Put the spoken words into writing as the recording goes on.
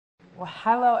Well,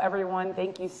 hello, everyone.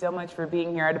 Thank you so much for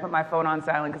being here. I had to put my phone on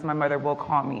silent because my mother will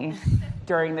call me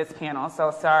during this panel,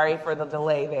 so sorry for the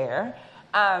delay there.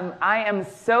 I am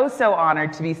so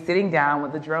honored to be sitting down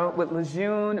with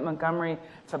June Montgomery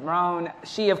Tabron.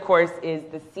 She, of course, is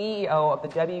the CEO of the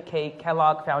W.K.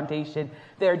 Kellogg Foundation.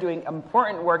 They're doing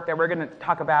important work that we're going to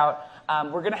talk about.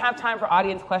 We're going to have time for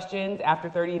audience questions after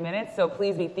 30 minutes, so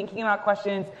please be thinking about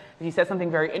questions. If you said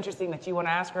something very interesting that you want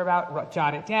to ask her about,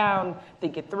 jot it down,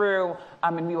 think it through,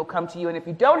 and we will come to you. And if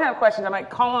you don't have questions, I might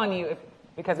call on you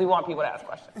because we want people to ask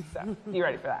questions, so be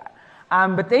ready for that.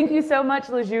 But thank you so much,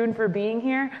 June, for being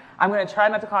here. I'm going to try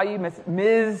not to call you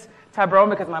Ms. Tabron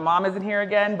because my mom isn't here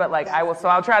again, but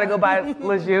I'll try to go by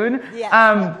June. Yeah,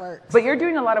 that works. But you're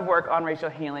doing a lot of work on racial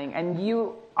healing, and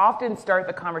you often start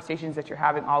the conversations that you're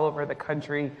having all over the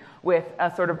country with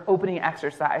a sort of opening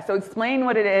exercise. So explain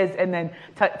what it is and then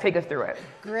take us through it.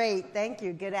 Great, thank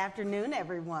you. Good afternoon,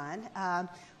 everyone.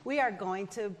 We are going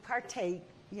to partake,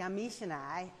 Yamiche and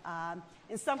I,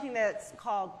 in something that's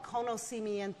called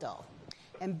conocimiento.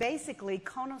 And basically,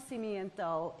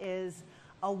 conocimiento is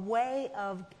a way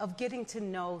of getting to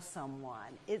know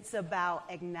someone. It's about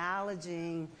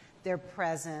acknowledging their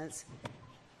presence,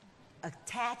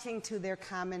 attaching to their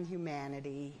common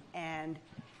humanity, and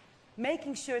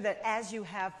making sure that as you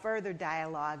have further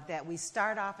dialogue, that we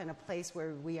start off in a place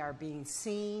where we are being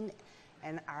seen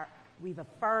and we've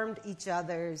affirmed each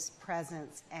other's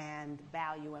presence and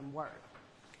value and worth.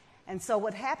 And so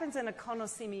what happens in a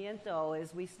conocimiento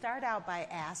is we start out by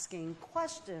asking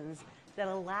questions that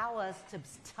allow us to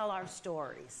tell our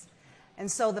stories.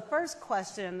 And so the first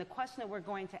question, the question that we're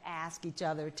going to ask each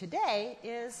other today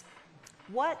is,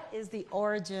 what is the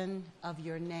origin of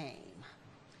your name?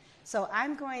 So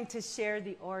I'm going to share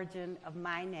the origin of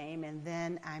my name, and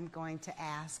then I'm going to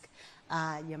ask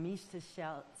Yamiche to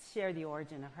share the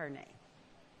origin of her name.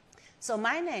 So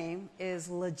my name is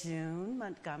June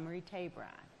Montgomery Tabron.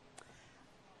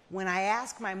 When I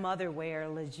asked my mother where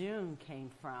June came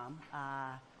from,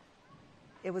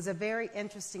 it was a very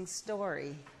interesting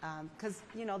story because,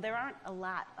 there aren't a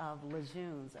lot of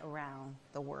Junes around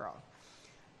the world.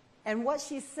 And what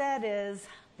she said is,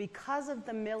 because of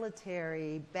the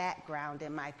military background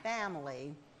in my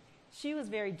family, she was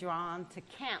very drawn to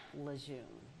Camp Lejeune,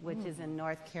 which is in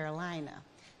North Carolina.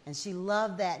 And she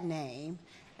loved that name.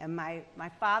 And my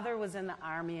father was in the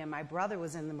Army, and my brother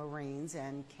was in the Marines,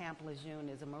 and Camp Lejeune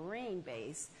is a Marine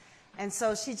base. And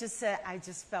so she just said, I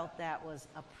just felt that was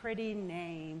a pretty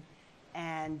name,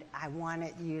 and I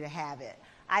wanted you to have it.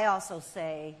 I also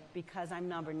say, because I'm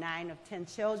number 9 of 10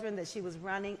 children, that she was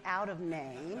running out of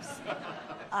names.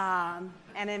 And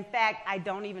in fact, I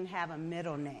don't even have a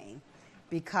middle name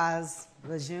because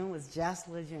June was just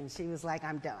June. She was like,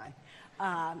 I'm done.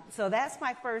 So that's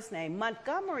my first name.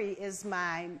 Montgomery is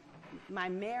my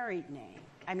married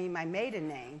name, my maiden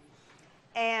name.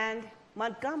 And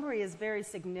Montgomery is very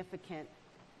significant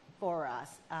for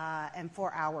us and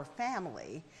for our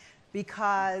family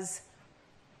because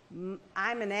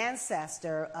I'm an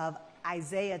ancestor of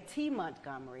Isaiah T.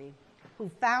 Montgomery, who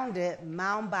founded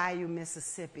Mound Bayou,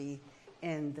 Mississippi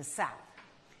in the South.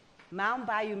 Mound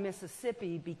Bayou,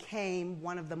 Mississippi became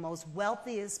one of the most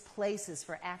wealthiest places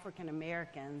for African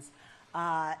Americans.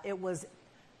 It was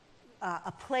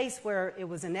a place where it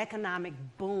was an economic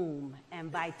boom and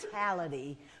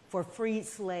vitality for freed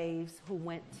slaves who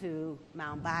went to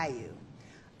Mound Bayou.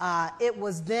 It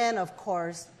was then, of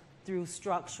course, through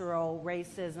structural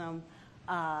racism,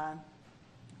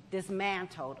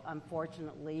 dismantled,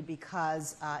 unfortunately,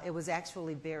 because it was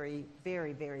actually very,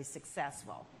 very, very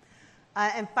successful.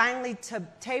 And finally,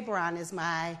 Tabron is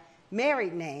my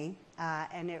married name,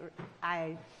 and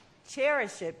I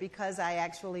cherish it because I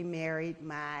actually married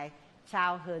my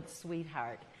childhood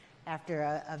sweetheart after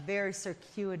a very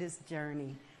circuitous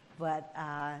journey. But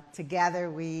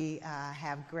together we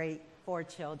have great 4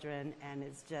 children, and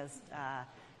it's just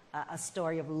a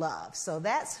story of love. So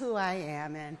that's who I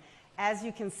am. And as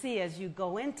you can see, as you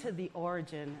go into the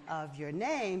origin of your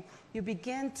name, you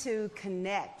begin to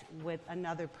connect with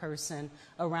another person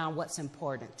around what's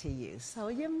important to you. So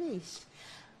Yamiche,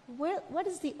 what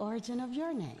is the origin of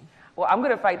your name? Well, I'm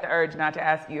going to fight the urge not to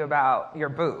ask you about your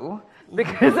boo,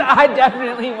 because I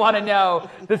definitely want to know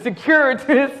the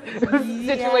circuitous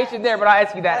situation there, but I'll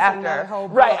ask you that after.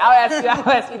 Right, I'll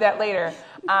ask you that later.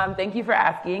 Thank you for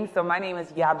asking. So my name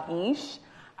is Yamiche.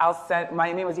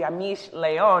 My name is Yamiche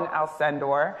Leon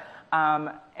Alcindor,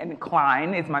 and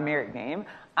Klein is my married name.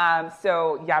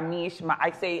 So Yamiche,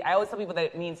 I always tell people that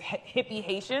it means hippie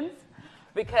Haitians,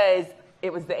 because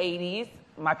it was the 80s.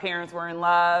 My parents were in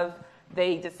love.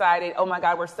 They decided, oh my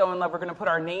God, we're so in love, we're going to put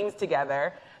our names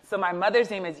together. So my mother's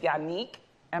name is Yannick,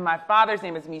 And my father's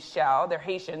name is Michel. They're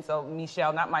Haitian, so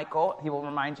Michel, not Michael, he will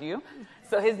remind you.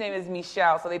 So his name is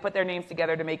Michel, so they put their names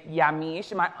together to make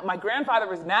Yamiche. My grandfather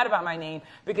was mad about my name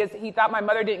because he thought my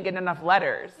mother didn't get enough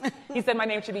letters. He said my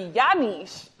name should be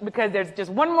Yamiche because there's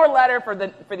just one more letter for the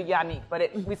Yannick,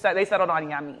 but they settled on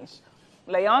Yamiche.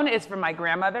 Leon is from my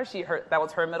grandmother. That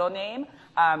was her middle name.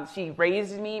 She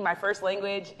raised me. My first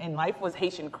language in life was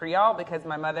Haitian Creole because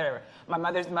my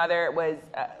mother's mother was,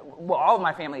 all of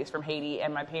my family is from Haiti,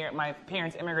 and my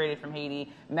parents immigrated from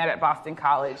Haiti, met at Boston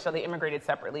College, so they immigrated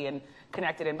separately and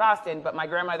connected in Boston. But my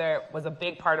grandmother was a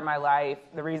big part of my life.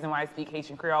 The reason why I speak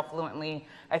Haitian Creole fluently,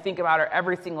 I think about her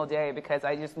every single day because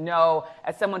I just know,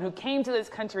 as someone who came to this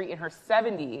country in her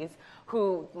 70s,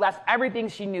 who left everything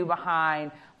she knew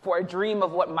behind for a dream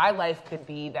of what my life could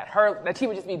be, that she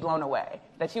would just be blown away.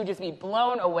 That she would just be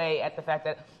blown away at the fact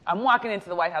that I'm walking into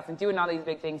the White House and doing all these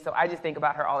big things, so I just think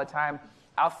about her all the time.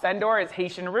 Alcindor is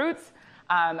Haitian roots.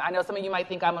 I know some of you might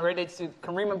think I'm related to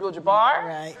Kareem Abdul-Jabbar.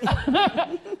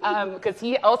 Right. Because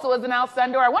he also is an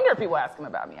Alcindor. I wonder if people ask him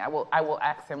about me. I will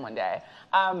ask him one day.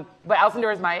 But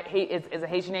Alcindor is a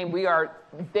Haitian name. We are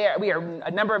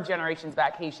a number of generations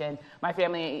back Haitian. My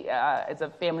family is a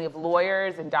family of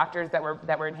lawyers and doctors that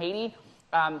were in Haiti,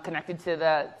 connected to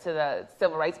the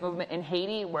civil rights movement in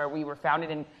Haiti, where we were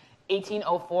founded in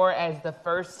 1804 as the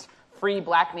first free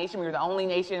black nation. We were the only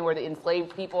nation where the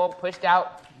enslaved people pushed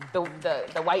out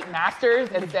the white masters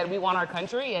and said, we want our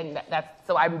country, and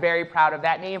so I'm very proud of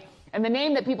that name. And the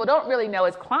name that people don't really know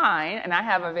is Klein, and I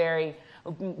have a very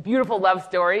beautiful love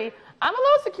story. I'm a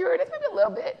little circuitous, maybe a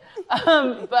little bit,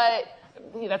 but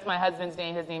that's my husband's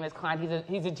name. His name is Klein.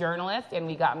 He's a journalist, and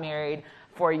we got married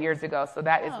 4 years ago, so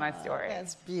that is my story.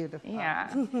 That's beautiful.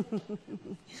 Yeah.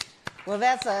 Well,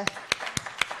 that's a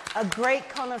great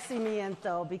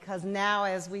conocimiento, because now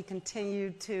as we continue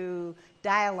to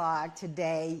dialogue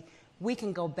today, we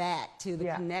can go back to the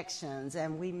connections,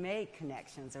 and we make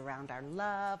connections around our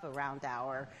love, around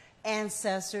our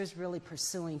ancestors really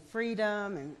pursuing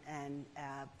freedom and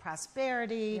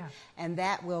prosperity, and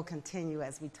that will continue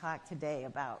as we talk today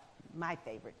about my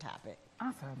favorite topic.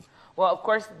 Awesome. Well, of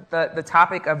course, the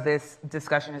topic of this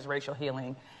discussion is racial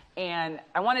healing. And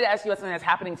I wanted to ask you about something that's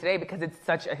happening today because it's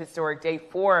such a historic day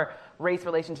for race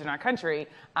relations in our country.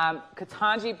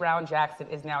 Ketanji Brown Jackson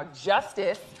is now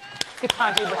Justice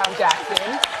Ketanji Brown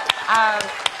Jackson.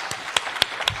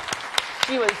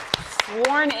 She was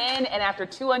sworn in, and after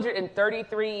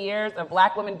 233 years of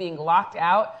black women being locked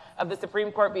out of the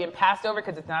Supreme Court being passed over,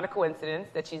 because it's not a coincidence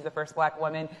that she's the first black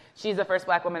woman. She's the first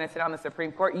black woman to sit on the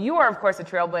Supreme Court. You are, of course, a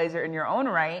trailblazer in your own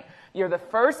right. You're the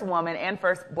first woman and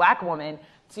first black woman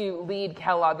to lead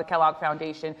the Kellogg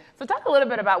Foundation. So talk a little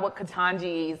bit about what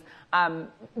Ketanji's,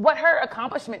 what her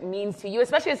accomplishment means to you,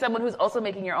 especially as someone who's also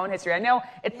making your own history. I know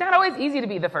it's not always easy to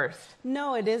be the first.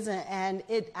 No, it isn't, and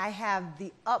I have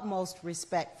the utmost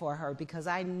respect for her, because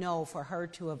I know for her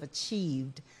to have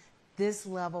achieved this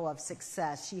level of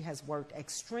success, she has worked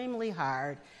extremely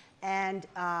hard, and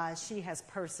she has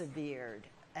persevered.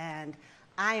 And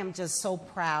I am just so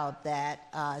proud that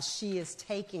she is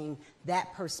taking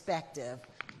that perspective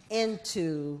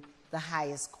into the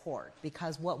highest court,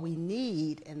 because what we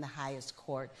need in the highest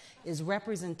court is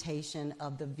representation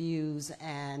of the views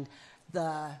and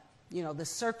the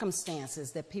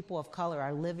circumstances that people of color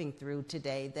are living through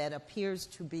today that appears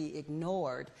to be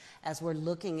ignored as we're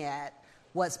looking at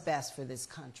what's best for this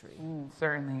country.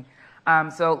 Certainly.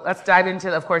 So let's dive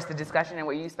into, of course, the discussion and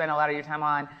what you spend a lot of your time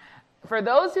on. For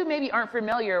those who maybe aren't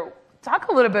familiar, talk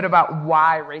a little bit about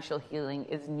why racial healing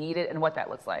is needed and what that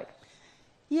looks like.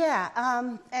 Yeah,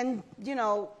 and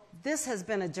this has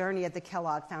been a journey at the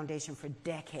Kellogg Foundation for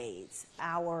decades.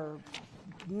 Our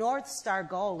North Star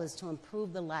goal is to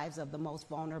improve the lives of the most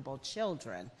vulnerable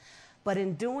children. But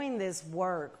in doing this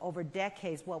work over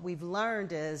decades, what we've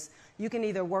learned is you can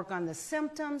either work on the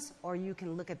symptoms or you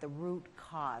can look at the root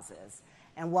causes.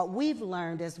 And what we've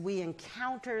learned as we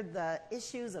encounter the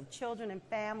issues of children and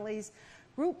families,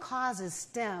 root causes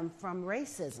stem from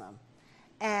racism.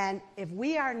 And if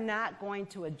we are not going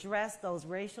to address those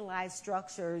racialized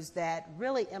structures that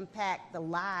really impact the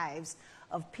lives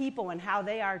of people and how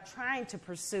they are trying to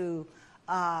pursue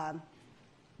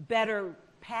better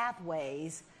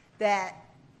pathways, that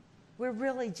we're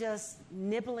really just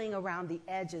nibbling around the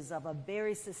edges of a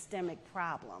very systemic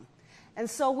problem. And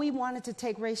so we wanted to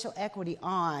take racial equity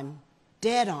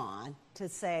dead on, to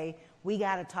say we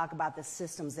got to talk about the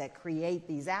systems that create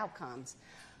these outcomes.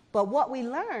 But what we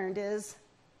learned is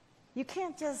you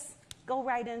can't just go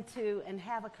right into and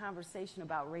have a conversation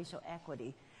about racial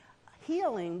equity.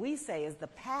 Healing, we say, is the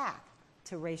path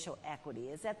to racial equity.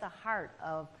 It's at the heart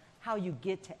of how you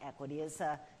get to equity. It's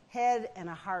a head and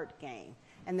a heart game.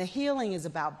 And the healing is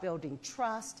about building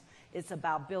trust. It's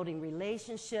about building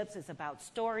relationships. It's about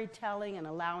storytelling and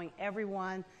allowing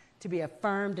everyone to be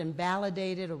affirmed and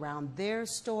validated around their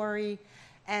story.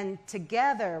 And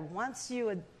together, once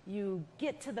you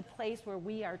get to the place where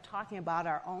we are talking about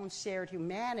our own shared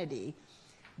humanity,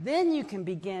 then you can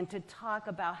begin to talk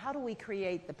about how do we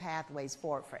create the pathways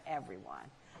forward for everyone.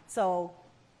 So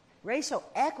racial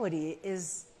equity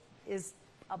is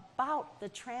about the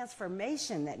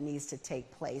transformation that needs to take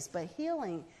place, but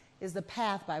healing is the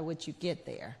path by which you get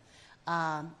there.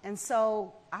 And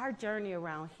so our journey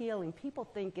around healing, people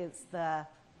think it's the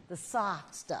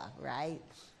soft stuff, right?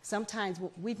 Sometimes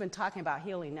we've been talking about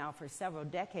healing now for several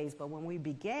decades, but when we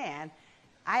began,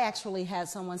 I actually had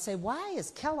someone say, why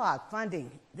is Kellogg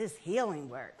funding this healing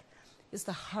work? It's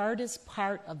the hardest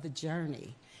part of the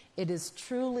journey. It is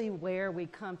truly where we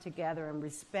come together and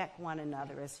respect one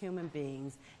another as human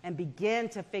beings and begin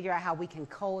to figure out how we can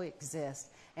coexist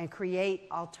and create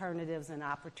alternatives and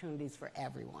opportunities for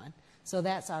everyone. So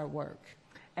that's our work.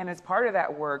 And as part of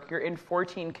that work, you're in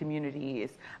 14 communities.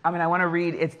 I want to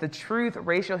read, it's the Truth,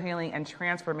 Racial Healing, and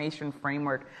Transformation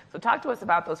Framework. So talk to us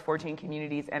about those 14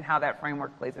 communities and how that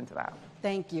framework plays into that.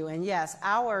 Thank you. And yes,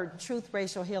 our Truth,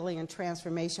 Racial Healing, and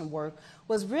Transformation work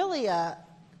was really a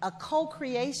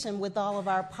co-creation with all of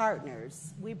our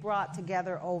partners. We brought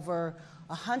together over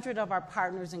 100 of our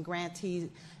partners and grantees,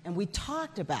 and we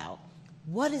talked about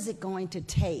what is it going to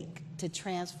take to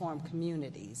transform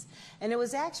communities. And it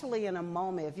was actually in a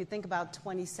moment, if you think about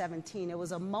 2017, it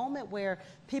was a moment where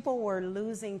people were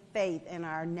losing faith in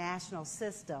our national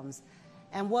systems.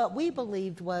 And what we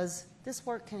believed was this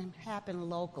work can happen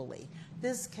locally.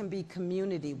 This can be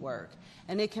community work.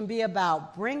 And it can be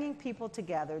about bringing people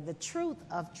together. The truth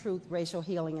of Truth, Racial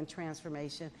Healing, and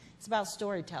Transformation, it's about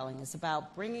storytelling. It's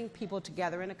about bringing people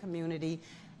together in a community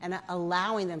and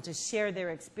allowing them to share their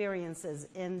experiences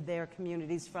in their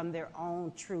communities from their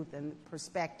own truth and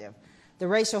perspective. The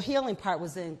racial healing part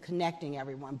was in connecting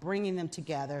everyone, bringing them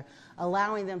together,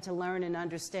 allowing them to learn and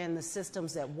understand the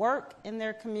systems that work in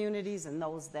their communities and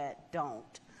those that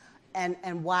don't,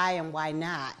 and why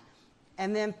not.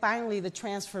 And then finally, the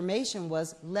transformation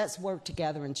was, let's work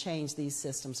together and change these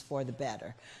systems for the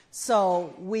better.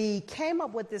 So we came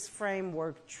up with this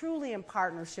framework truly in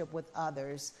partnership with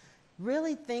others,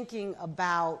 really thinking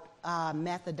about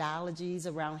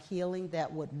methodologies around healing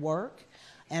that would work.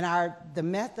 And the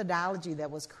methodology that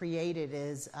was created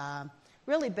is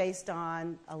really based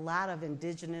on a lot of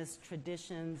indigenous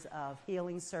traditions of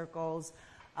healing circles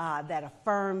that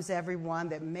affirms everyone,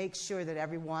 that makes sure that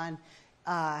everyone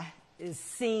is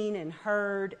seen and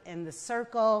heard in the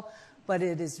circle. But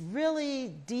it is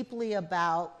really deeply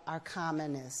about our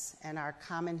commonness and our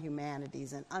common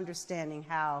humanities and understanding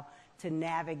how to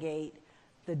navigate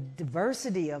the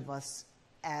diversity of us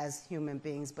as human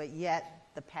beings, but yet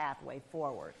the pathway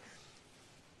forward.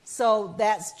 So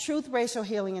that's Truth, Racial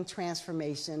Healing, and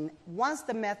Transformation. Once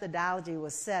the methodology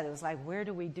was set, it was like, where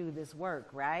do we do this work,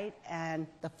 right? And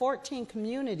the 14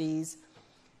 communities,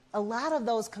 a lot of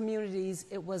those communities,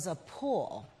 it was a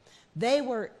pull. They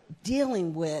were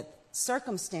dealing with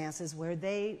circumstances where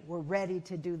they were ready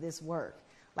to do this work.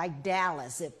 Like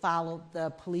Dallas, it followed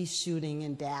the police shooting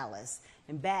in Dallas.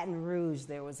 In Baton Rouge,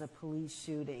 there was a police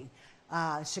shooting.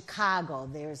 Chicago,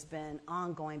 there's been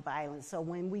ongoing violence. So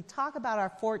when we talk about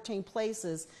our 14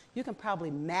 places, you can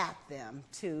probably map them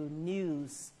to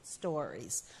news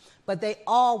stories. But they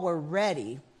all were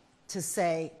ready to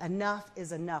say, enough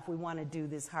is enough. We want to do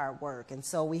this hard work. And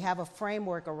so we have a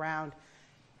framework around,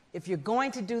 if you're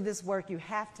going to do this work, you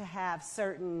have to have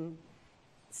certain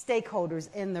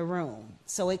stakeholders in the room.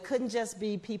 So it couldn't just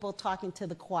be people talking to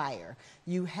the choir.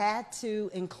 You had to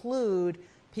include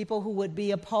people who would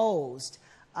be opposed,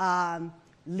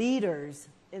 leaders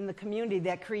in the community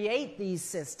that create these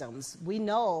systems. We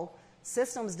know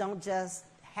systems don't just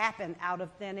happen out of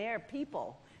thin air.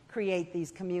 People create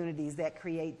these communities that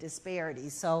create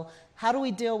disparities. So how do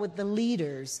we deal with the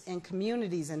leaders in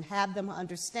communities and have them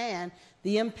understand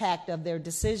the impact of their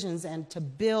decisions and to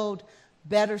build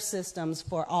better systems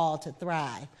for all to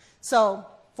thrive? So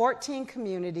 14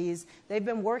 communities, they've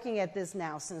been working at this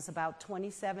now since about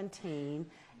 2017,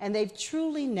 and they've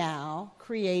truly now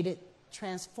created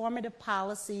transformative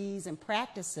policies and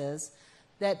practices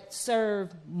that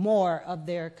serve more of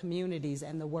their communities,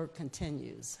 and the work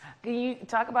continues. Can you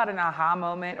talk about an aha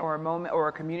moment or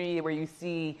a community where you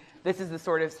see this is the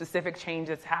sort of specific change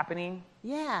that's happening?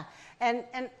 Yeah, and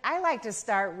I like to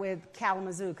start with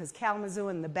Kalamazoo, because Kalamazoo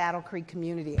and the Battle Creek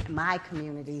community, my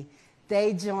community,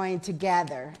 they joined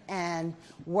together and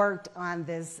worked on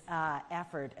this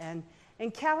effort. And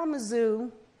in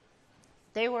Kalamazoo,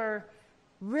 they were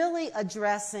really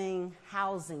addressing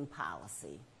housing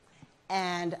policy.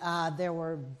 And there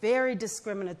were very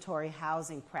discriminatory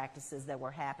housing practices that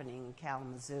were happening in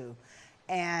Kalamazoo.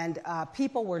 And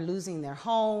people were losing their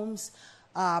homes,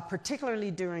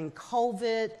 particularly during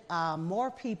COVID. More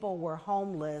people were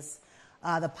homeless.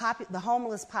 The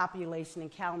homeless population in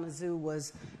Kalamazoo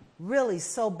was really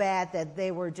so bad that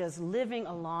they were just living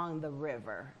along the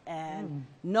river. And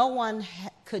no one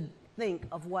could think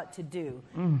of what to do.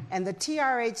 And the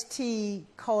TRHT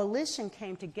coalition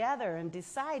came together and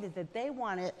decided that they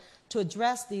wanted to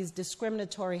address these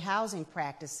discriminatory housing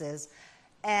practices,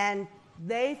 and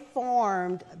they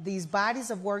formed these bodies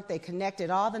of work. They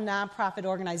connected all the nonprofit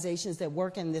organizations that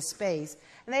work in this space,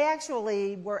 and they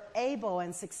actually were able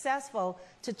and successful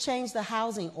to change the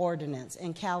housing ordinance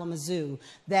in Kalamazoo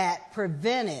that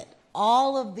prevented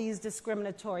all of these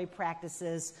discriminatory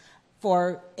practices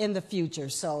for in the future.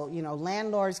 So, you know,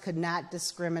 landlords could not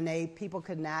discriminate, people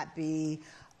could not be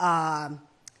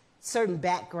certain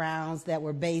backgrounds that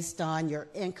were based on your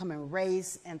income and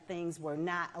race, and things were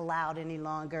not allowed any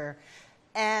longer.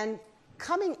 And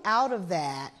coming out of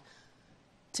that,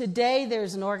 today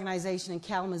there's an organization in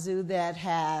Kalamazoo that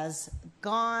has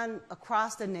gone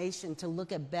across the nation to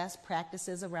look at best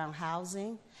practices around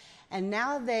housing. And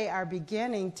now they are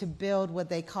beginning to build what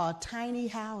they call tiny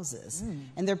houses.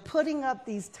 And they're putting up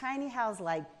these tiny houses,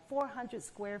 like 400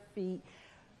 square feet,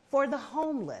 for the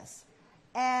homeless.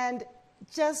 And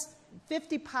just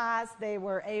 50 pods they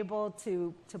were able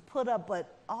to put up,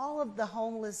 but all of the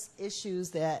homeless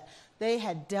issues that they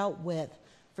had dealt with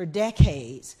for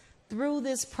decades, through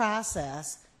this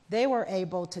process, they were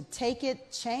able to take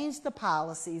it, change the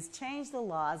policies, change the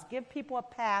laws, give people a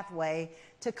pathway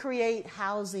to create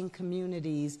housing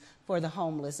communities for the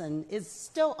homeless. And it's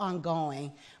still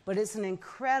ongoing, but it's an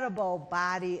incredible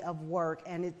body of work,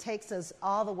 and it takes us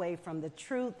all the way from the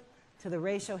truth to the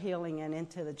racial healing and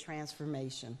into the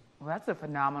transformation. Well, that's a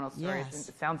phenomenal story. Yes.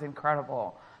 It sounds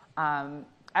incredible.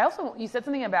 You said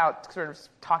something about sort of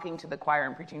talking to the choir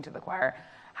and preaching to the choir.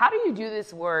 How do you do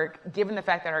this work, given the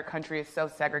fact that our country is so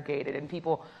segregated and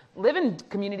people live in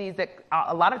communities that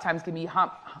a lot of times can be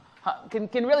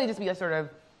can really just be a sort of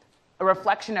a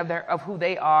reflection of who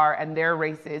they are and their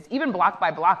races, even block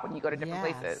by block when you go to different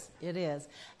places? It is.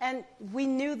 And we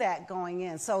knew that going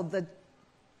in. So the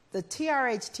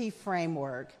TRHT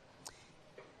framework,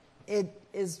 it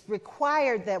is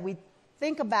required that we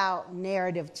think about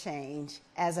narrative change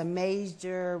as a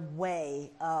major way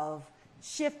of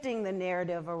shifting the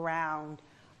narrative around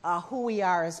who we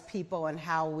are as people and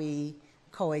how we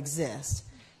coexist.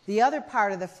 The other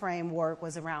part of the framework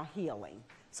was around healing.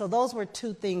 So those were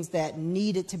two things that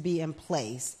needed to be in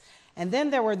place. And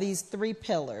then there were these three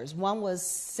pillars. One was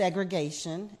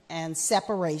segregation and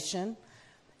separation.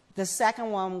 The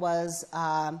second one was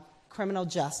criminal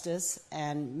justice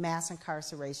and mass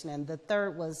incarceration. And the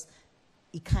third was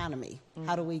economy.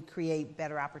 How do we create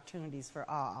better opportunities for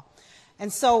all?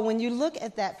 And so when you look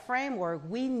at that framework,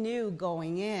 we knew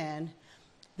going in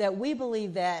that we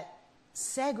believe that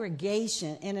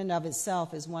segregation in and of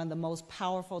itself is one of the most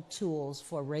powerful tools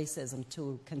for racism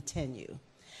to continue.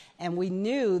 And we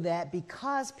knew that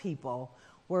because people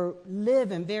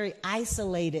live in very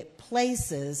isolated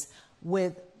places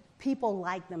with people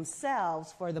like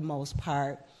themselves for the most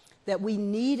part, that we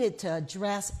needed to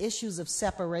address issues of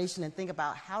separation and think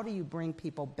about how do you bring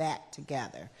people back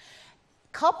together.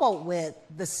 Coupled with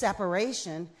the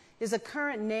separation is a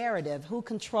current narrative. Who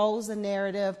controls the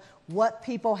narrative, what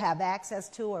people have access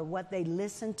to or what they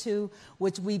listen to,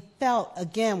 which we felt,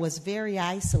 again, was very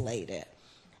isolated.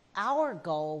 Our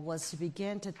goal was to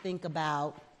begin to think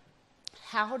about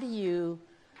how do you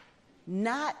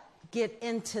not get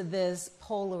into this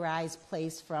polarized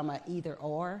place from an either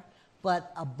or,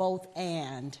 but a both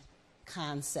and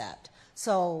concept.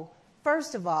 So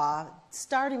first of all,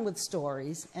 starting with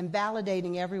stories and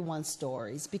validating everyone's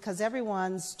stories, because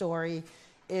everyone's story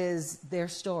is their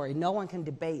story. No one can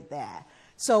debate that.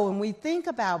 So when we think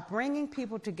about bringing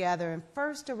people together and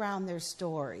first around their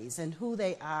stories and who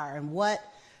they are and what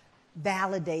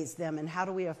validates them and how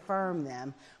do we affirm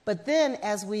them, but then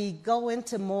as we go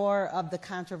into more of the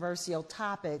controversial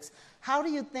topics, how do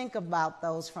you think about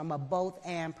those from a both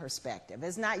and perspective?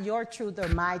 It's not your truth or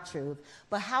my truth,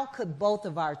 but how could both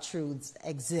of our truths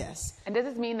exist? And does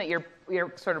this mean that you're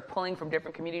sort of pulling from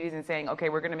different communities and saying, okay,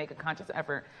 we're going to make a conscious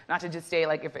effort not to just stay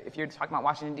like if you're talking about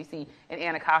Washington, D.C. and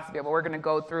Anacostia, but we're going to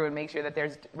go through and make sure that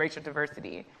there's racial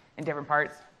diversity in different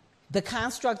parts? The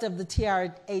construct of the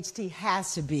TRHT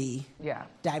has to be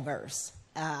diverse.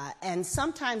 And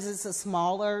sometimes it's a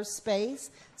smaller space,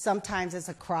 sometimes it's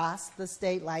across the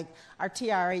state. Like our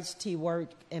TRHT work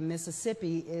in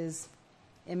Mississippi is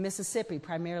in Mississippi,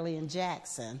 primarily in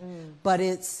Jackson. But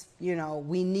it's, you know,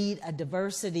 we need a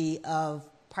diversity of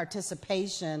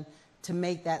participation to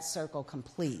make that circle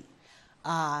complete.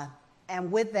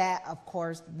 And with that, of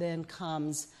course, then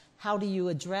comes how do you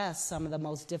address some of the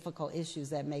most difficult issues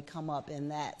that may come up in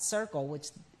that circle, which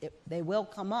they will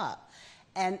come up.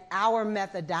 And our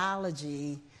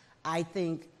methodology, I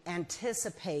think,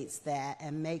 anticipates that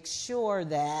and makes sure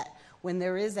that when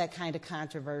there is that kind of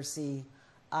controversy,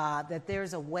 that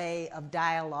there's a way of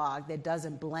dialogue that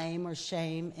doesn't blame or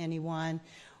shame anyone.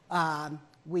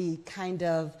 We kind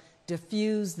of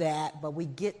diffuse that, but we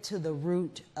get to the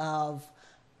root of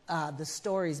the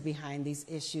stories behind these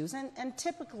issues. And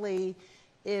typically,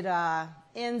 it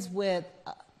ends with,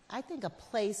 I think, a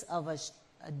place of a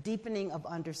deepening of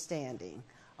understanding,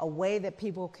 a way that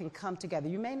people can come together.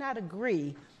 You may not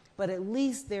agree, but at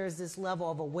least there's this level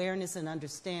of awareness and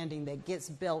understanding that gets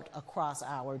built across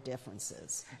our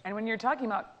differences. And when you're talking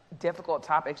about difficult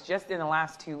topics, just in the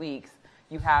last 2 weeks,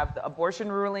 you have the abortion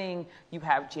ruling, you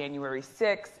have January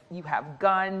 6th, you have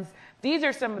guns. These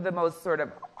are some of the most sort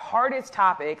of hardest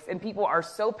topics, and people are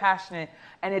so passionate,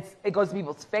 and it goes to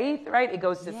people's faith, right? It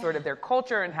goes to sort of their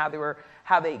culture and how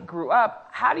they grew up.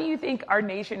 How do you think our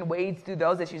nation wades through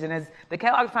those issues? And is the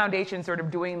Kellogg Foundation sort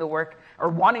of doing the work or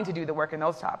wanting to do the work in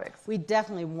those topics? We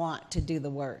definitely want to do the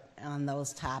work on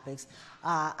those topics.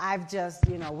 I've just,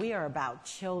 you know, we are about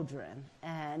children,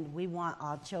 and we want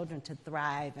all children to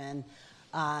thrive. And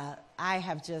I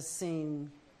have just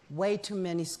seen way too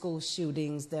many school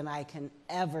shootings than I can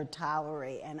ever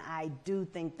tolerate. And I do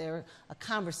think a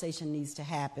conversation needs to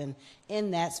happen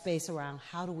in that space around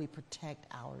how do we protect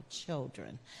our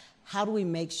children? How do we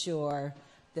make sure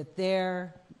that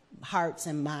their hearts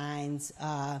and minds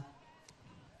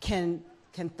can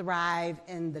thrive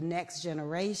in the next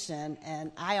generation?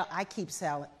 And I keep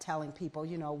telling people,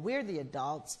 you know, we're the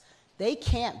adults. They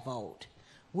can't vote.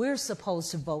 We're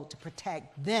supposed to vote to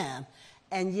protect them,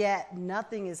 and yet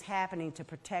nothing is happening to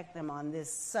protect them on this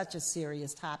such a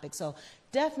serious topic. So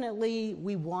definitely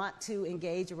we want to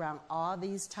engage around all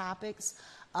these topics.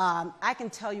 I can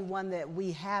tell you one that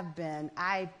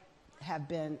I have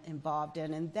been involved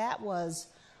in, and that was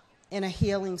in a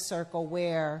healing circle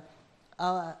where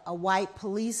a white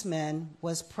policeman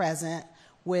was present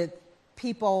with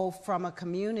people from a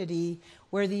community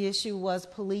where the issue was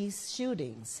police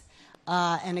shootings.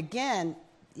 And again,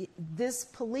 this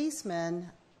policeman,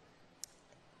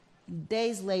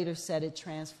 days later, said it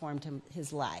transformed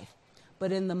his life.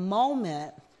 But in the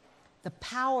moment, the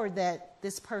power that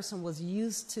this person was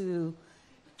used to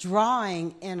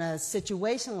drawing in a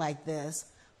situation like this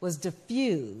was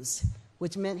diffused,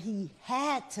 which meant he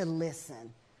had to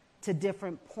listen to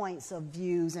different points of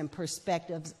views and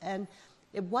perspectives. And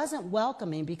it wasn't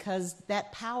welcoming because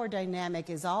that power dynamic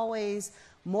is always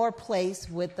more placed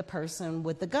with the person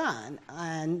with the gun.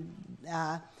 And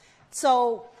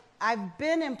so I've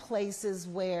been in places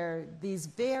where these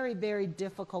very, very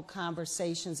difficult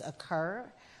conversations occur.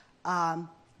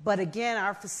 But again,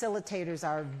 our facilitators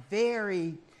are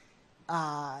very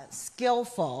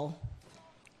skillful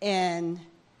in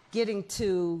getting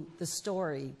to the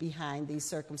story behind these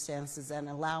circumstances and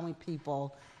allowing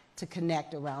people to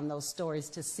connect around those stories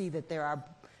to see that there are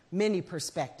many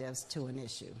perspectives to an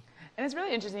issue. And it's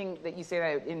really interesting that you say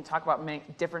that and talk about many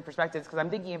different perspectives, because I'm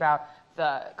thinking about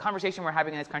the conversation we're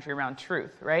having in this country around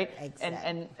truth, right?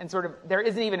 Exactly. And sort of there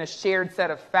isn't even a shared set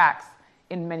of facts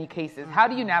in many cases. How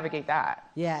do you navigate that?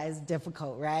 Yeah, it's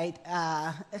difficult, right?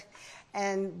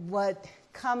 And what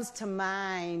comes to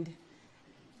mind,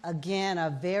 again, a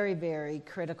very, very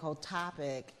critical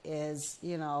topic is,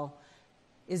 you know,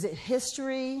 is it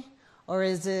history or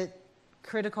is it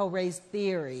critical race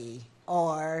theory,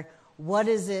 or what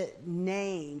is it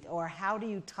named, or how do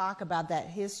you talk about that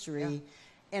history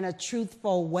in a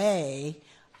truthful way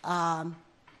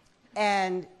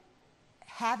and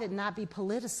have it not be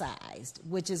politicized,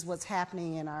 which is what's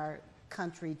happening in our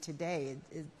country today.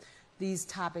 These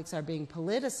topics are being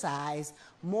politicized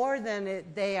more than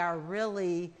they are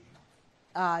really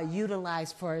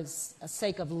utilized for a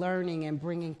sake of learning and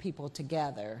bringing people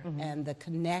together, and the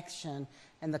connection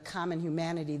and the common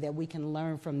humanity that we can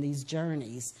learn from these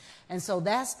journeys. And so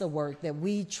that's the work that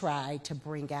we try to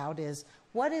bring out, is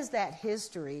what is that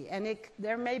history? And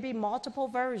there may be multiple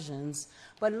versions,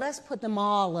 but let's put them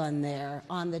all on there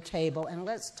on the table, and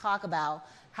let's talk about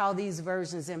how these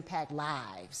versions impact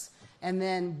lives. And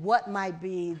then what might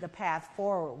be the path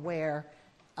forward where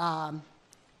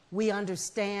we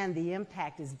understand the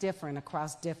impact is different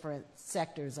across different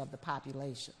sectors of the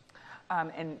population.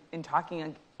 And in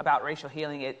talking about racial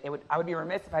healing, I would be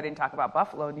remiss if I didn't talk about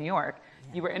Buffalo, New York.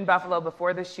 Yeah. You were in Buffalo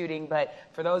before the shooting, but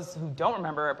for those who don't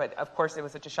remember, but of course it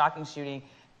was such a shocking shooting,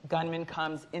 gunman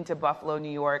comes into Buffalo,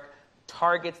 New York,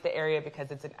 targets the area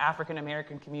because it's an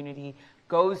African-American community,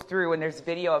 goes through, and there's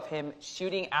video of him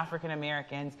shooting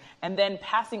African-Americans and then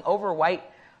passing over white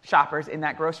shoppers in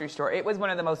that grocery store. It was one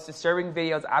of the most disturbing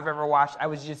videos I've ever watched. I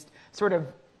was just sort of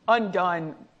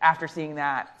undone after seeing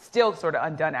that, still sort of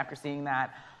undone after seeing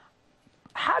that.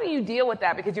 How do you deal with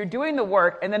that? Because you're doing the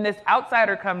work and then this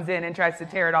outsider comes in and tries to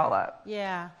tear it all up.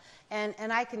 Yeah,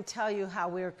 and I can tell you how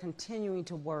we're continuing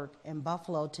to work in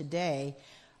Buffalo today.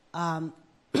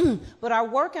 But our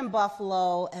work in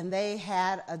Buffalo, and they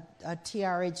had a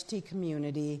TRHT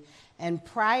community, and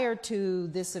prior to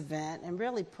this event, and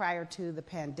really prior to the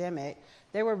pandemic,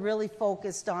 they were really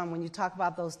focused on, when you talk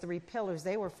about those three pillars,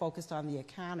 they were focused on the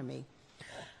economy.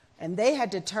 And they had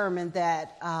determined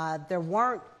that there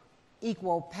weren't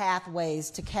equal pathways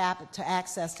to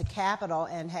access to capital,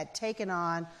 and had taken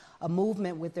on a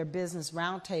movement with their business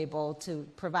roundtable to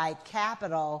provide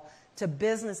capital to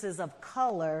businesses of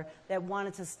color that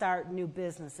wanted to start new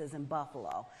businesses in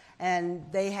Buffalo. And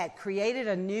they had created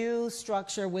a new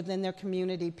structure within their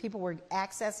community. People were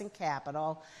accessing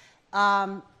capital.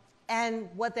 And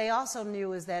what they also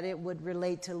knew is that it would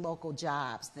relate to local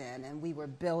jobs then, and we were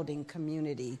building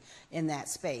community in that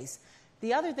space.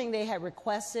 The other thing they had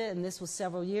requested, and this was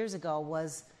several years ago,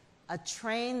 was a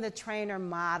train-the-trainer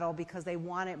model, because they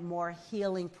wanted more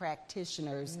healing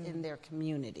practitioners in their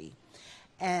community.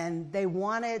 And they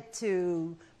wanted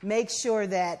to make sure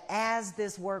that as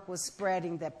this work was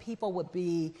spreading, that people would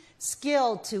be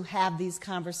skilled to have these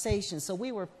conversations. So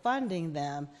we were funding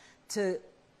them to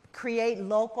create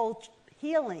local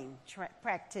healing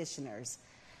practitioners.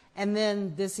 And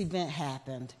then this event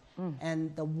happened.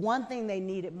 And the one thing they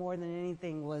needed more than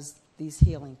anything was these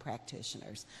healing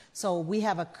practitioners. So we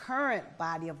have a current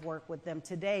body of work with them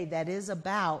today that is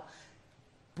about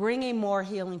bringing more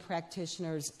healing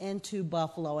practitioners into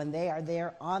Buffalo, and they are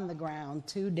there on the ground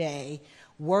today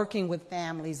working with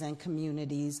families and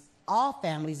communities, all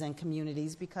families and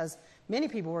communities, because many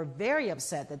people were very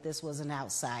upset that this was an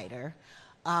outsider.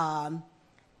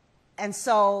 And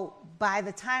so by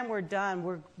the time we're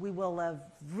done, we will have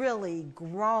really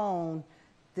grown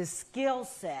the skill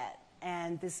set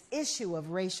and this issue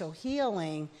of racial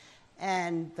healing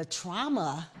and the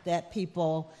trauma that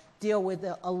people deal with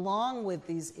along with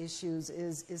these issues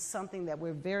is something that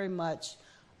we're very much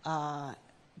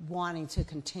wanting to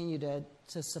continue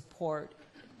to support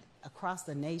across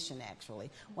the nation, actually.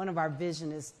 One of our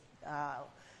vision is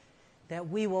that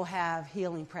we will have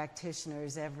healing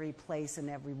practitioners every place and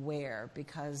everywhere,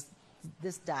 because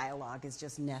this dialogue is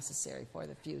just necessary for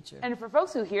the future. And for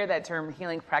folks who hear that term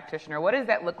healing practitioner, what does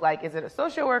that look like? Is it a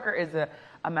social worker? Is it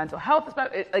a mental health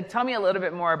specialist? Like, tell me a little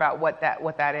bit more about what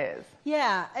that is.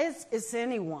 Yeah, it's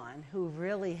anyone who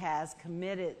really has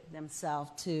committed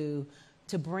themselves to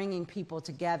bringing people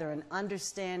together and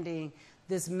understanding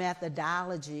this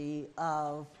methodology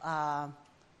of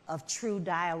true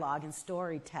dialogue and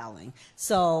storytelling.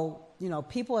 So, you know,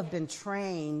 people have been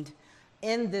trained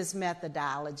in this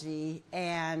methodology,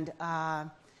 and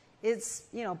it's,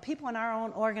 you know, people in our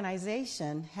own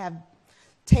organization have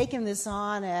taken this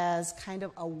on as kind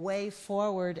of a way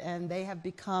forward, and they have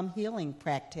become healing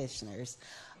practitioners.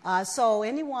 So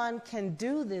anyone can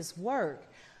do this work,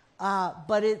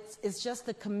 but it's just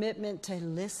the commitment to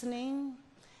listening,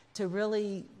 to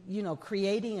really, you know,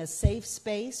 creating a safe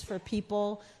space for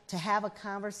people to have a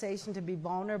conversation, to be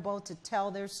vulnerable, to tell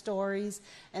their stories,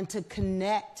 and to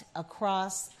connect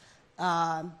across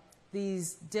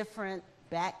these different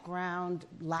background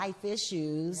life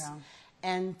issues,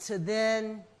 and to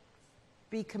then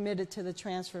be committed to the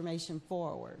transformation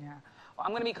forward. Yeah. Well,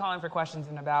 I'm going to be calling for questions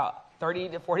in about 30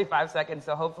 to 45 seconds,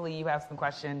 so hopefully you have some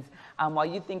questions. While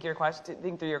you think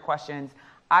through your questions,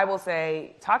 I will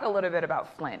say, talk a little bit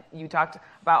about Flint. You talked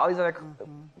about all these other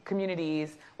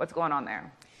communities. What's going on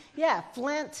there? Yeah,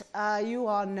 Flint, you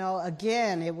all know,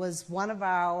 again, it was one of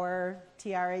our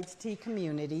TRHT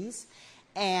communities,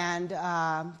 and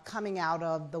coming out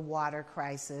of the water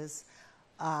crisis,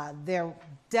 there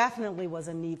definitely was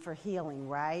a need for healing,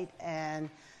 right? And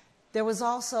there was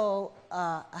also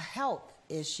a health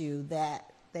issue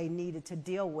that they needed to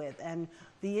deal with. And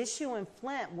the issue in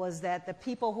Flint was that the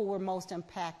people who were most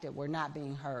impacted were not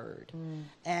being heard.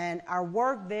 And our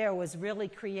work there was really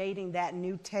creating that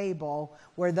new table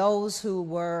where those who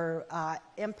were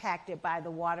impacted by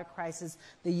the water crisis,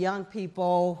 the young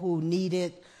people who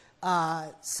needed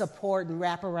support and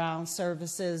wraparound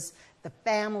services. The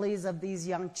families of these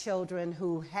young children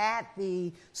who had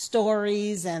the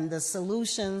stories and the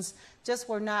solutions just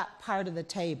were not part of the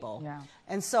table. Yeah.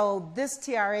 And so this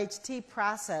TRHT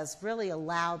process really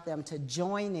allowed them to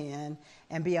join in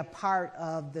and be a part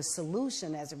of the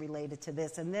solution as it related to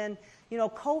this. And then, you know,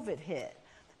 COVID hit.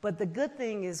 But the good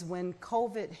thing is when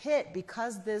COVID hit,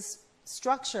 because this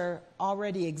structure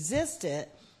already existed,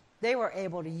 they were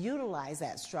able to utilize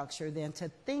that structure then to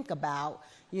think about,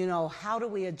 you know, how do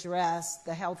we address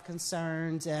the health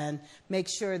concerns and make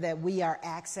sure that we are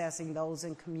accessing those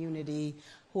in community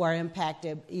who are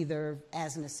impacted either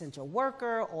as an essential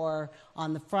worker or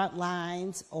on the front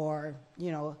lines or,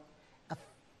 you know,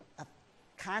 a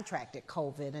contracted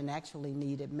COVID and actually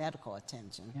needed medical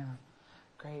attention. Yeah.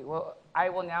 Great. Well, I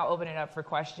will now open it up for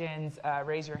questions.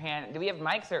 Raise your hand. Do we have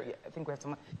mics? Or I think we have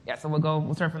someone. Yeah, so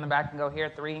we'll start from the back and go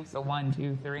here. 3. So 1,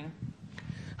 2, 3.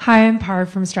 Hi, I'm Par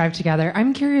from Strive Together.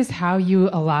 I'm curious how you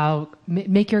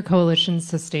make your coalition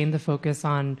sustain the focus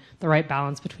on the right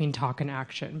balance between talk and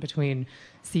action, between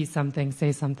see something,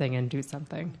 say something, and do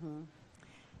something. Mm-hmm.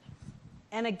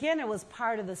 And again, it was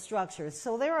part of the structure.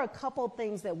 So there are a couple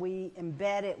things that we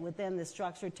embedded within the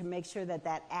structure to make sure that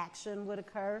that action would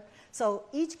occur. So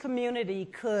each community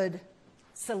could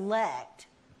select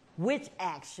which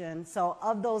action. So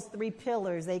of those 3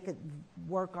 pillars, they could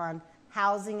work on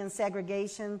housing and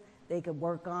segregation, they could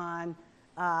work on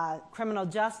criminal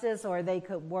justice, or they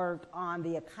could work on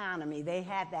the economy. They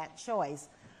had that choice.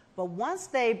 But once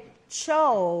they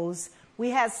chose, we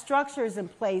had structures in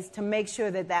place to make sure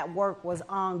that that work was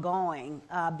ongoing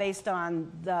based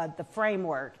on the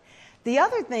framework. The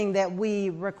other thing that we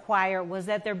required was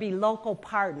that there be local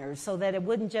partners so that it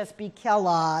wouldn't just be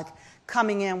Kellogg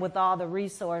coming in with all the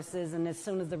resources, and as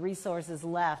soon as the resources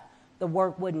left, the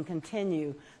work wouldn't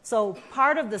continue. So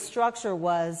part of the structure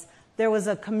was there was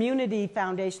a community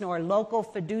foundation or a local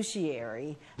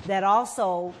fiduciary that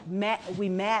also we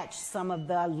matched some of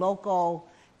the local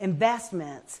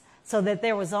investments so that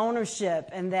there was ownership,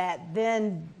 and that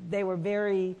then they were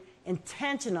very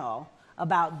intentional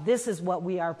about this is what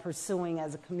we are pursuing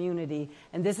as a community,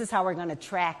 and this is how we're going to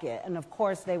track it. And of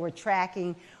course, they were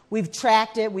tracking. We've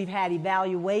tracked it. We've had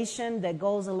evaluation that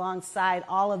goes alongside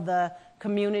all of the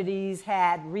communities,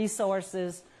 had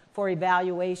resources for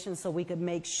evaluation so we could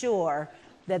make sure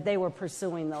that they were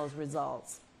pursuing those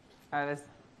results. This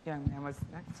young man was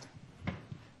next.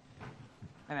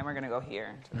 And then we're going to go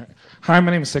here. Hi, my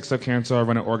name is Sixto Cantor. I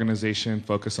run an organization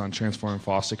focused on transforming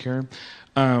foster care.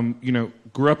 You know,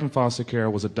 grew up in foster care,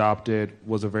 was adopted,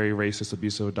 was a very racist,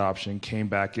 abusive adoption, came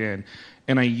back in.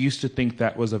 And I used to think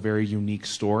that was a very unique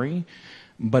story,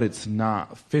 but it's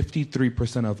not.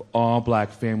 53% of all black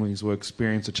families will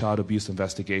experience a child abuse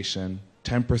investigation.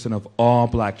 10% of all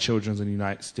black children in the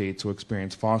United States will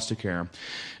experience foster care.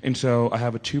 And so I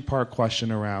have a 2-part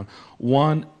question around,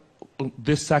 one,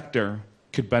 this sector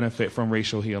could benefit from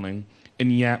racial healing,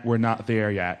 and yet we're not there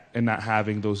yet, and not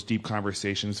having those deep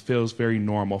conversations feels very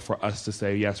normal for us to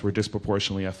say, yes, we're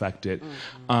disproportionately affected.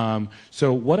 Mm-hmm.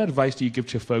 So what advice do you give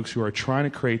to folks who are trying to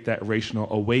create that racial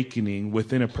awakening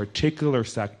within a particular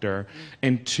sector? Mm-hmm.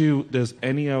 And 2, does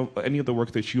any of the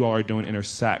work that you all are doing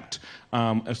intersect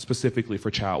specifically for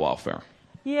child welfare?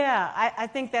 Yeah, I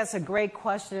think that's a great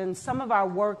question. Some of our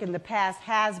work in the past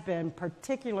has been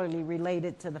particularly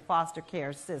related to the foster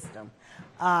care system,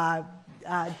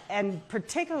 and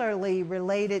particularly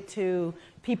related to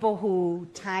people who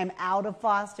time out of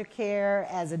foster care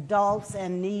as adults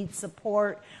and need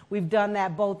support. We've done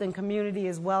that both in community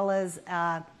as well as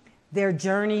their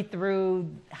journey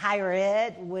through higher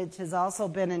ed, which has also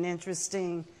been an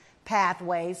interesting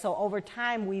pathway. So over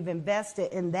time, we've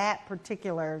invested in that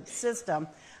particular system.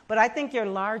 But I think your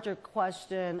larger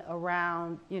question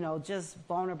around, you know, just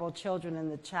vulnerable children in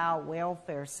the child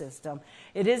welfare system,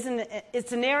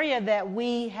 it's an area that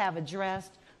we have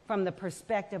addressed from the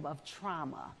perspective of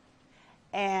trauma.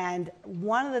 And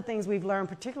one of the things we've learned,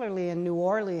 particularly in New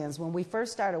Orleans, when we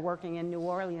first started working in New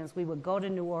Orleans, we would go to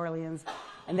New Orleans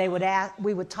and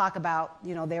we would talk about,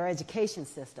 you know, their education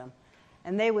system.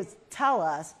 And they would tell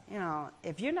us, you know,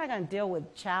 if you're not going to deal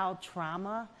with child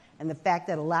trauma and the fact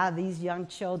that a lot of these young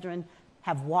children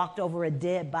have walked over a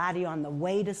dead body on the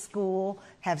way to school,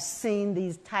 have seen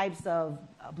these types of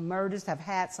murders, have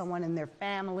had someone in their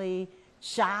family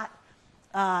shot,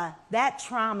 that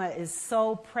trauma is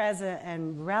so present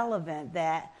and relevant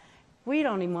that we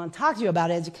don't even want to talk to you about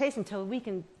education until we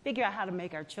can figure out how to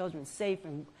make our children safe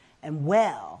and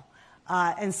well.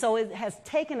 And so it has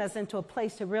taken us into a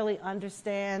place to really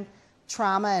understand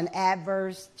trauma and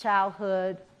adverse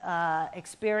childhood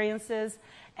experiences,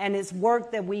 and it's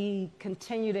work that we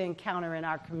continue to encounter in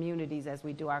our communities as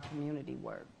we do our community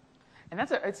work. And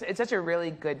it's such a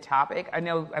really good topic. I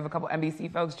know I have a couple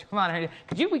NBC folks.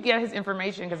 Could you get his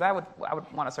information? Because I would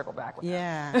want to circle back with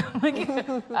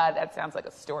him. That sounds like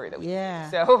a story that we can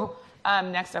do. So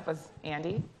next up is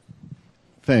Andy.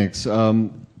 Thanks.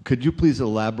 Could you please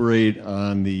elaborate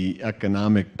on the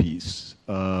economic piece?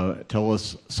 Tell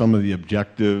us some of the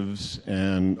objectives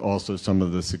and also some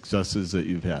of the successes that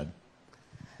you've had.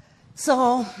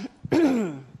 So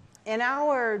in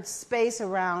our space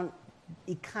around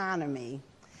economy,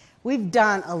 we've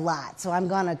done a lot. So I'm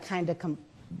going to kind of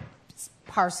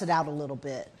parse it out a little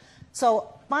bit.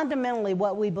 So fundamentally,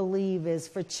 what we believe is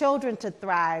for children to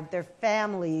thrive, their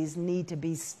families need to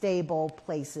be stable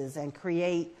places and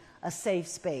create a safe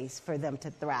space for them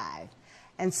to thrive.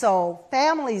 And so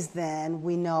families then,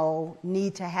 we know,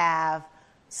 need to have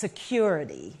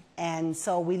security. And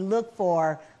so we look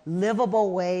for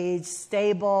livable wage,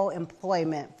 stable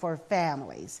employment for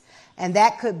families. And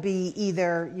that could be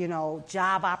either,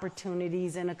 job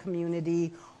opportunities in a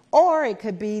community, or it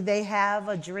could be they have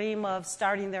a dream of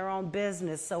starting their own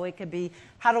business. So it could be,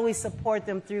 how do we support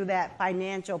them through that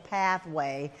financial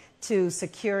pathway to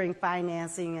securing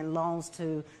financing and loans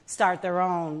to start their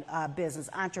own business,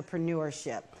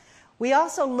 entrepreneurship. We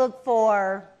also look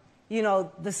for,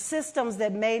 the systems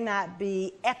that may not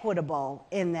be equitable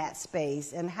in that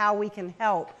space and how we can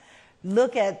help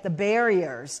look at the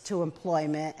barriers to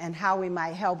employment and how we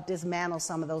might help dismantle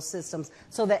some of those systems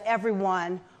so that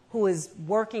everyone who is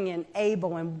working and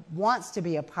able and wants to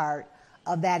be a part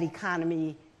of that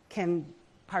economy can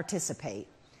participate.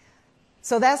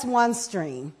 So that's one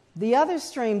stream. The other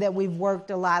stream that we've worked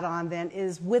a lot on then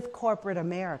is with corporate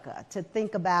America to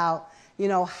think about,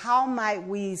 how might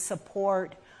we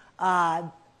support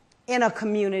in a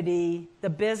community the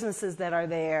businesses that are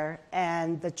there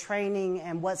and the training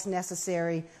and what's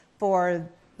necessary for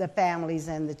the families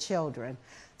and the children.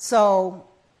 So,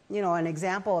 an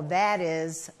example of that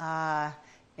is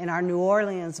in our New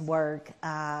Orleans work,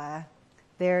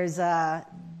 they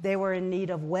were in need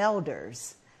of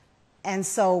welders. And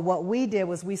so what we did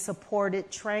was we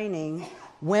supported training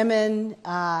women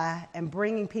and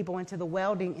bringing people into the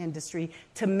welding industry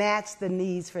to match the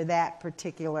needs for that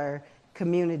particular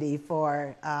community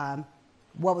for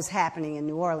what was happening in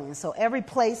New Orleans. So every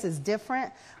place is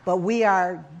different, but we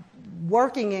are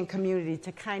working in community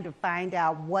to kind of find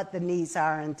out what the needs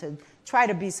are and to try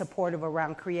to be supportive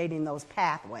around creating those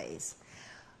pathways.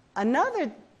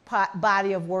 Another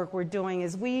body of work we're doing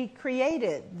is we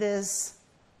created this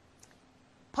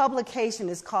publication.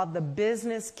 Is called The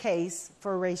Business Case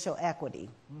for Racial Equity.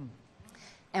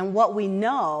 And what we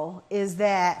know is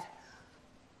that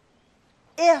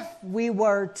if we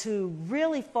were to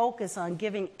really focus on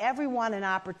giving everyone an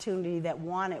opportunity that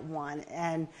wanted one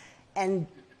and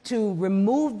to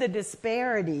remove the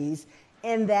disparities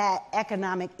in that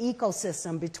economic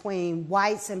ecosystem between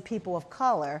whites and people of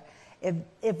color,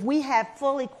 if we had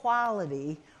full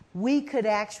equality, we could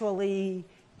actually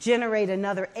generate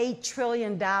another $8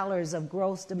 trillion of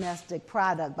gross domestic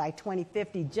product by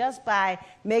 2050 just by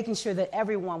making sure that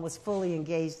everyone was fully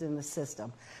engaged in the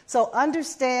system. So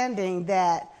understanding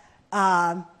that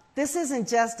this isn't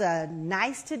just a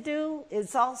nice to do,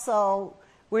 it's also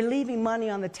we're leaving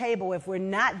money on the table if we're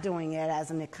not doing it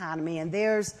as an economy, and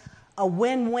there's a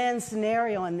win-win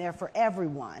scenario in there for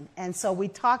everyone. And so we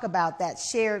talk about that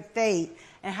shared fate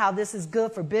and how this is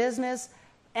good for business,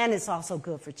 and it's also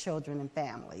good for children and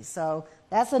families. So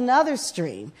that's another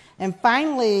stream. And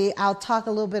finally, I'll talk a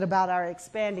little bit about our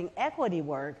expanding equity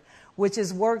work, which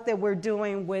is work that we're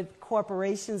doing with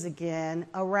corporations again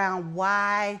around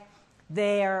why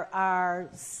there are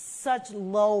such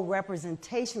low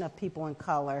representation of people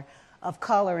of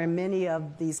color in many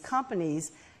of these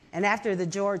companies. And after the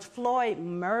George Floyd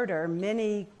murder,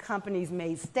 many companies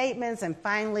made statements and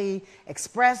finally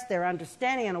expressed their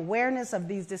understanding and awareness of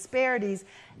these disparities,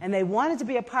 and they wanted to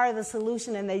be a part of the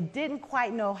solution, and they didn't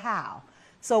quite know how.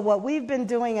 So what we've been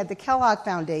doing at the Kellogg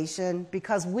Foundation,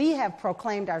 because we have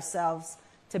proclaimed ourselves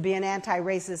to be an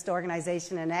anti-racist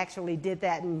organization and actually did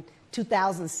that in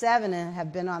 2007 and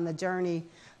have been on the journey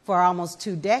for almost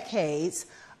 2 decades,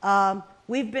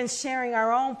 we've been sharing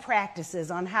our own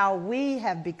practices on how we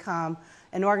have become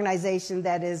an organization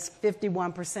that is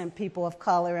 51% people of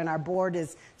color, and our board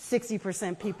is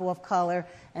 60% people of color.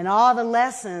 And all the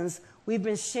lessons, we've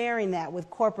been sharing that with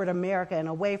corporate America in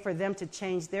a way for them to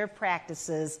change their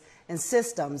practices and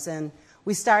systems. And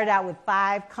we started out with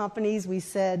 5 companies. We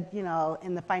said,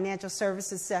 in the financial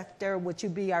services sector, would you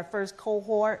be our first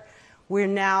cohort? We're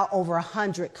now over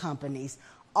 100 companies.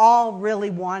 all really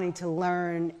wanting to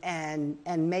learn and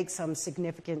make some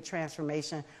significant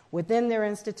transformation within their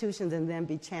institutions and then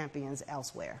be champions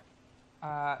elsewhere.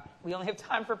 We only have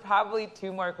time for probably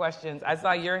 2 more questions. I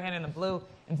saw your hand in the blue,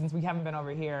 and since we haven't been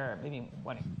over here, maybe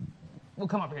we'll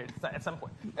come over here at some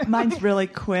point. Mine's really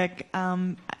quick.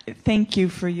 Thank you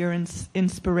for your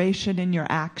inspiration and your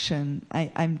action.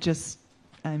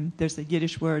 There's a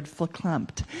Yiddish word,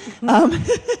 verklempt.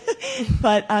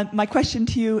 But my question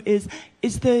to you is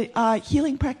the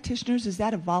healing practitioners, is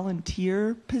that a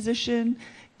volunteer position?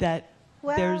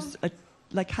 There's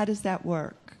how does that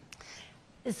work?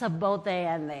 It's a both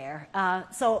and there.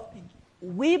 So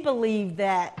we believe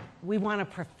that we want to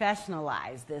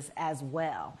professionalize this as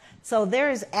well. So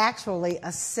there is actually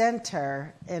a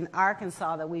center in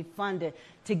Arkansas that we funded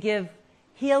to give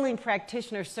healing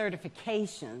practitioner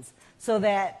certifications so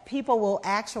that people will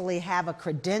actually have a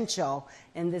credential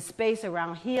in this space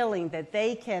around healing that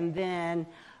they can then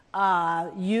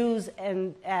use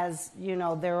as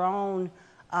their own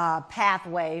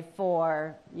pathway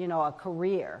for a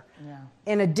career. Yeah.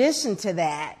 In addition to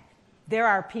that, there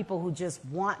are people who just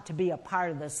want to be a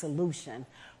part of the solution,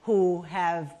 who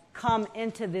have come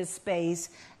into this space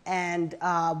and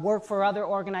work for other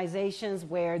organizations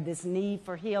where this need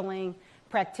for healing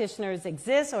practitioners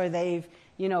exists, or they've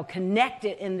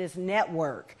connected in this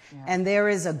network. Yeah. And there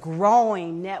is a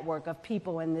growing network of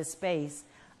people in this space,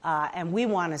 and we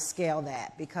want to scale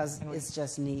that because it's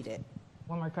just needed.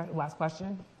 One more last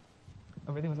question.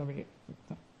 Everything was over here.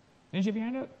 Didn't you have your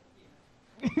hand up?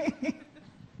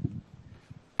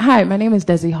 Hi, my name is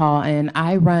Desi Hall, and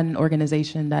I run an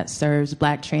organization that serves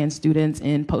Black trans students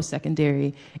in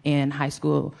post-secondary and high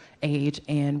school age.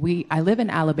 And I live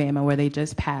in Alabama, where they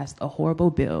just passed a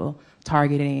horrible bill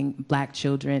targeting Black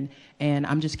children. And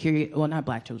I'm just curious, well, not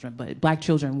Black children, but Black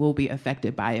children will be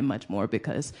affected by it much more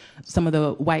because some of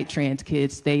the white trans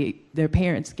kids, their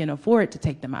parents can afford to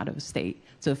take them out of state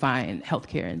to find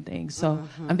healthcare and things. So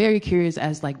I'm very curious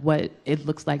as what it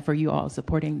looks like for you all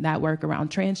supporting that work around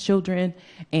trans children,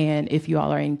 and if you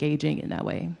all are engaging in that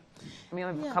way. We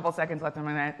have a couple seconds left,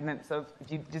 so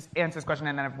if you just answer this question,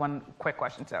 and then I have one quick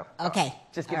question. So okay,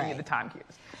 just giving you the time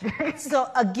cues. So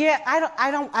again,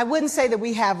 I wouldn't say that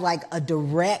we have a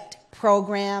direct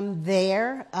program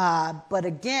there, but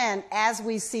again, as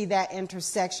we see that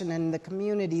intersection in the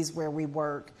communities where we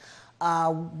work,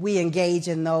 we engage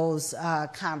in those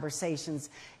conversations.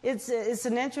 It's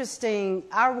an interesting,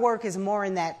 our work is more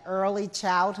in that early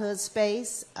childhood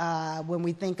space when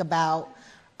we think about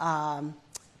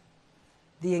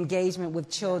the engagement with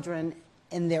children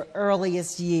in their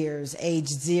earliest years, age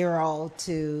 0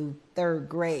 to 3rd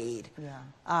grade.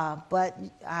 Yeah. But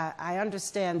I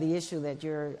understand the issue that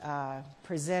you're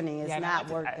presenting. It's not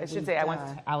work. I should say I went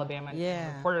to Alabama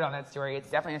and reported on that story. It's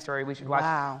definitely a story we should watch.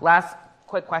 Wow. Last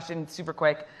quick question, super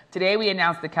quick. Today we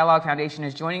announced the Kellogg Foundation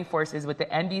is joining forces with the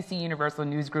NBC Universal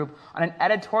News Group on an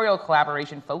editorial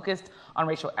collaboration focused on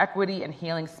racial equity and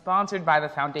healing, sponsored by the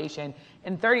foundation.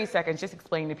 In 30 seconds, just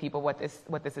explain to people what this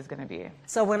is going to be.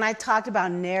 So when I talked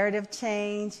about narrative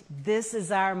change, this is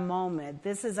our moment.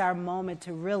 This is our moment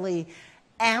to really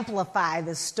amplify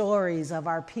the stories of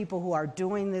our people who are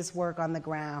doing this work on the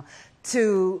ground,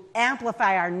 to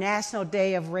amplify our National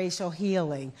Day of Racial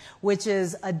Healing, which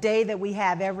is a day that we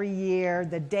have every year,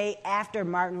 the day after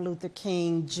Martin Luther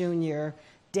King Jr.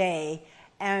 Day.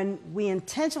 And we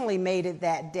intentionally made it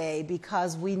that day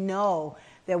because we know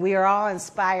that we are all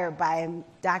inspired by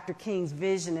Dr. King's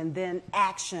vision, and then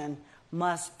action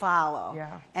must follow.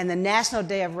 Yeah. And the National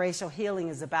Day of Racial Healing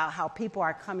is about how people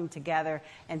are coming together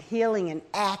and healing and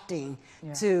acting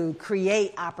to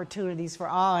create opportunities for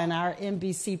all. And our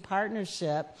NBC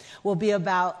partnership will be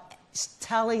about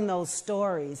telling those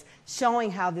stories,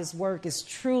 showing how this work is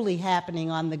truly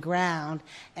happening on the ground,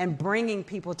 and bringing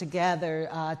people together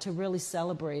to really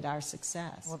celebrate our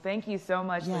success. Well, thank you so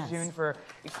much, June, for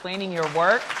explaining your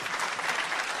work.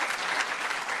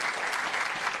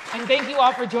 And thank you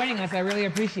all for joining us. I really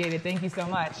appreciate it. Thank you so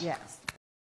much. Yes.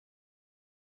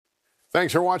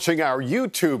 Thanks for watching our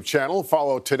YouTube channel.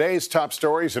 Follow today's top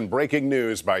stories and breaking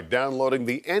news by downloading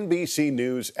the NBC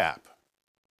News app.